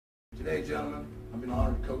Today, gentlemen, I've been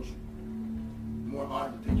honored to coach you. More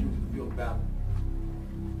honored to take you into the field of battle.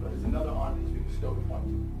 But there's another honor that's been bestowed upon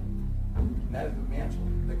you. And that is the mantle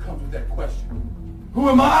that comes with that question. Who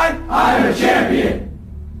am I? I am a champion.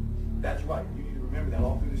 That's right. You need to remember that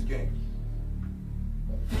all through this game.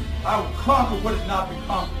 I will conquer what has not been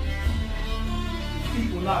conquered.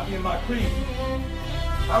 Defeat will not be in my creed.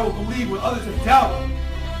 I will believe what others have doubted.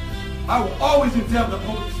 I will always endeavor to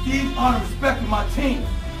uphold the prestige, honor, and respect of my team.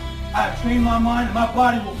 I have trained my mind and my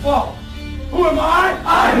body will follow. Who am I?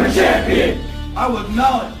 I am a champion. I will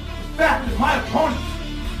acknowledge the fact that my opponents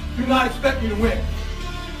do not expect me to win.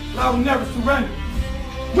 But I will never surrender.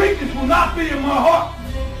 Weakness will not be in my heart.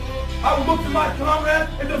 I will look to my comrades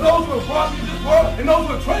and to those who have brought me to this world and those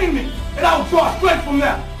who have trained me, and I will draw strength from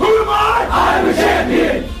them. Who am I? I am a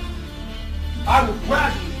champion. I will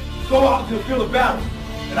gradually go out to the field of battle,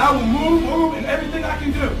 and I will move in everything I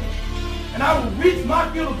can do. And I will reach my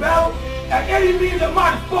field of battle at any means at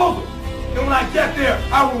my disposal. And when I get there,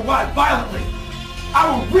 I will ride violently. I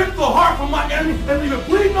will rip the heart from my enemy and leave it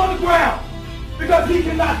bleeding on the ground, because he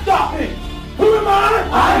cannot stop me. Who am I?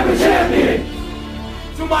 I am a champion.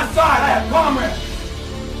 To my side, I have comrades.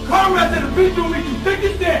 Comrades that have been through me through thick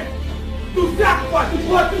and thin, through sacrifice, through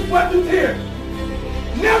blood, through sweat, through tears.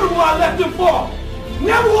 Never will I let them fall.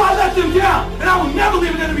 Never will I let them down. And I will never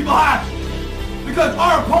leave an enemy behind. Because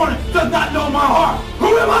our opponent does not know my heart.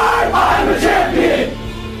 Who am I? I am a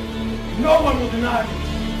champion. No one will deny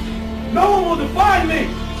me. No one will define me.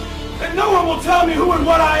 And no one will tell me who and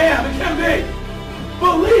what I am and can be.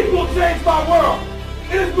 Belief will change my world.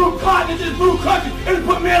 It has moved continents, it has moved countries, it has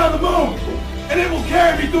put man on the moon. And it will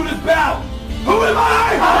carry me through this battle. Who am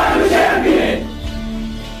I? I am a champion.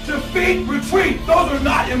 Defeat, retreat, those are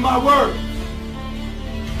not in my words.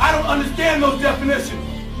 I don't understand those definitions.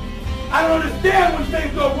 I don't understand when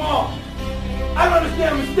things go wrong. I don't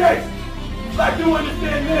understand mistakes. But I do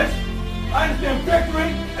understand this. I understand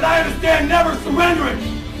victory, and I understand never surrendering.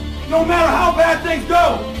 No matter how bad things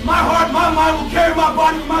go, my heart, my mind will carry my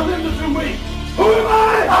body when my limbs are too weak. Who am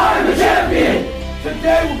I? I am a champion.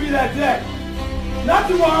 Today will be that day. Not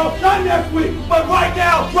tomorrow, not next week, but right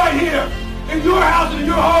now, right here, in your house and in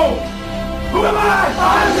your home. Who am I?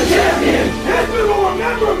 I am the champion. History will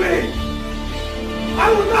remember me. I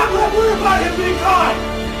will not let worry about him being kind.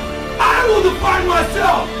 I will define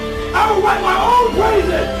myself. I will write my own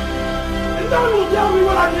praises. And no one will tell me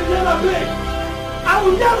what I can never be. I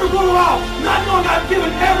will never go out not knowing I've given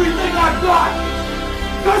everything I've got.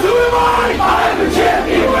 Because who am I? I am a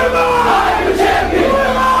champion. Who am I? I am a champion. Who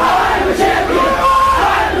am I?